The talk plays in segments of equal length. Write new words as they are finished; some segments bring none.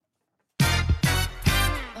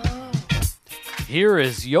Here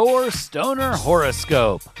is your Stoner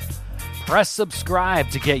Horoscope. Press subscribe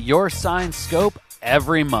to get your sign scope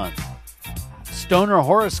every month. Stoner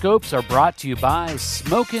Horoscopes are brought to you by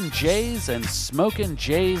Smokin' Jays and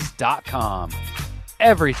SmokinJays.com.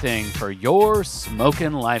 Everything for your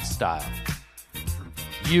smokin' lifestyle.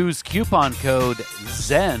 Use coupon code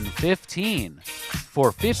ZEN15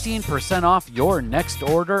 for 15% off your next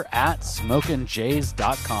order at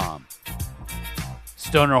SmokinJays.com.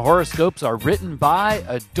 Stoner Horoscopes are written by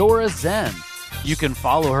Adora Zen. You can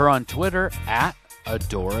follow her on Twitter at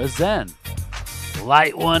Adora Zen.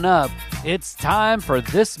 Light one up. It's time for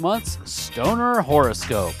this month's Stoner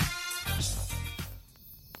Horoscope.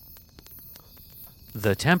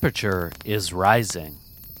 The temperature is rising,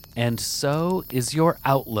 and so is your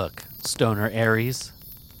outlook, Stoner Aries.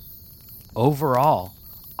 Overall,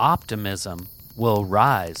 optimism will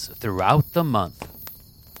rise throughout the month.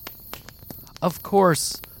 Of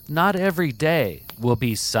course, not every day will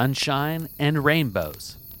be sunshine and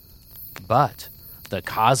rainbows, but the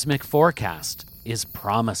cosmic forecast is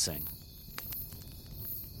promising.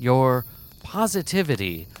 Your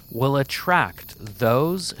positivity will attract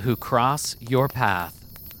those who cross your path,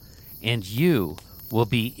 and you will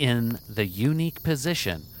be in the unique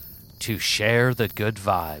position to share the good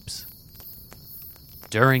vibes.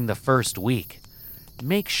 During the first week,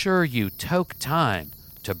 make sure you toke time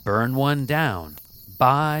to burn one down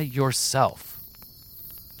by yourself.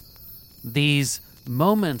 These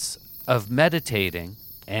moments of meditating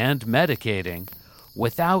and medicating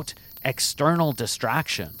without external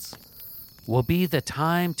distractions will be the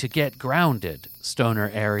time to get grounded, Stoner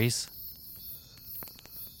Aries.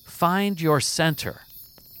 Find your center,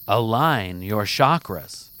 align your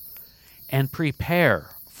chakras, and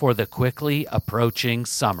prepare for the quickly approaching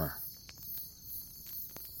summer.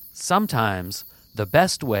 Sometimes the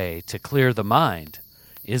best way to clear the mind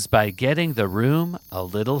is by getting the room a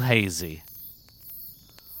little hazy.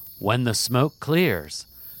 When the smoke clears,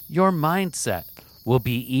 your mindset will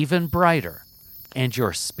be even brighter and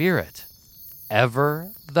your spirit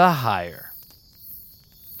ever the higher.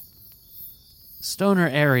 Stoner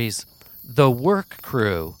Aries, the work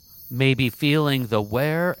crew may be feeling the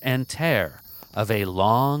wear and tear of a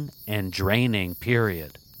long and draining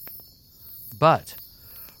period. But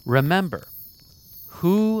remember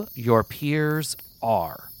who your peers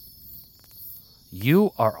are.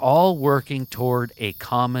 You are all working toward a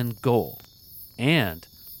common goal, and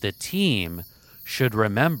the team should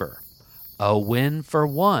remember a win for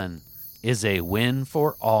one is a win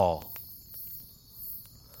for all.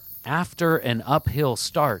 After an uphill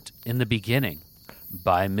start in the beginning,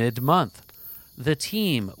 by mid-month, the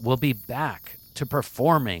team will be back to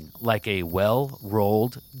performing like a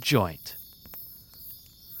well-rolled joint.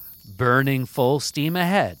 Burning full steam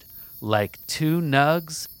ahead like two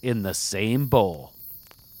nugs in the same bowl.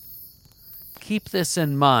 Keep this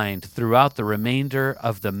in mind throughout the remainder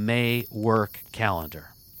of the May work calendar.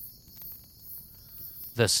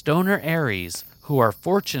 The Stoner Aries who are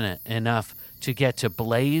fortunate enough to get to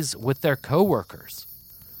blaze with their coworkers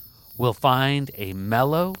will find a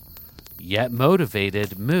mellow yet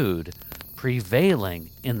motivated mood prevailing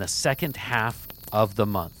in the second half of the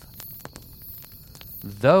month.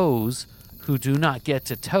 Those who do not get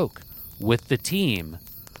to toke with the team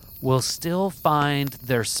will still find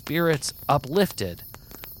their spirits uplifted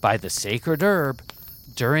by the sacred herb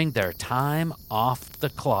during their time off the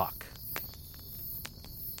clock.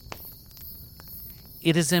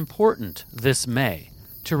 It is important this May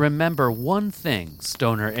to remember one thing,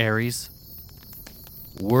 Stoner Aries.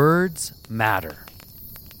 Words matter.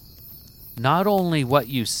 Not only what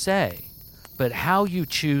you say, but how you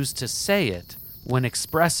choose to say it when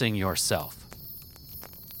expressing yourself.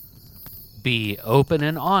 Be open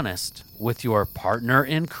and honest with your partner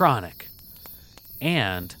in chronic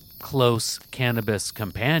and close cannabis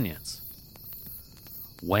companions.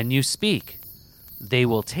 When you speak, they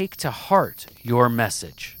will take to heart your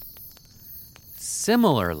message.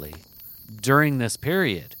 Similarly, during this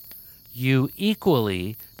period, you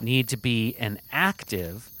equally need to be an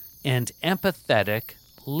active and empathetic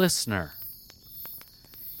listener.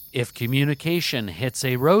 If communication hits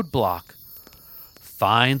a roadblock,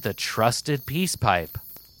 find the trusted peace pipe,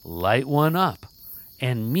 light one up,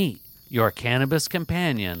 and meet your cannabis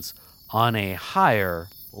companions on a higher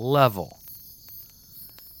level.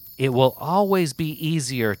 It will always be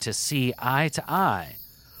easier to see eye to eye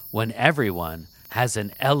when everyone has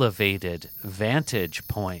an elevated vantage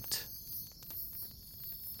point.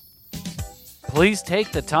 Please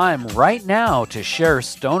take the time right now to share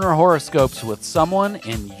Stoner Horoscopes with someone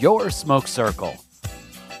in your smoke circle.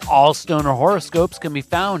 All Stoner Horoscopes can be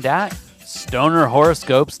found at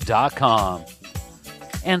stonerhoroscopes.com.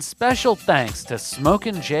 And special thanks to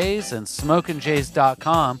Smokin' Jays and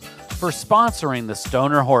SmokinJays.com for sponsoring the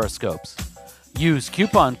Stoner Horoscopes. Use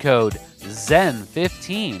coupon code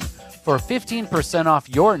ZEN15 for 15% off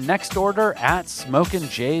your next order at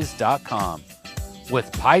SmokinJays.com.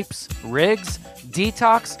 With pipes, rigs,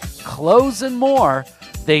 detox, clothes, and more,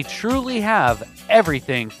 they truly have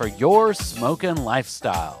everything for your smoking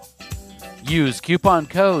lifestyle. Use coupon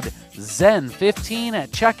code ZEN15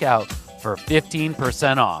 at checkout for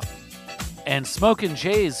 15% off. And Smokin'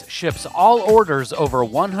 Jays ships all orders over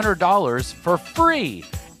 $100 for free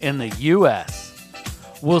in the U.S.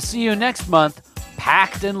 We'll see you next month,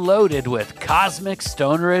 packed and loaded with cosmic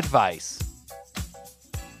stoner advice.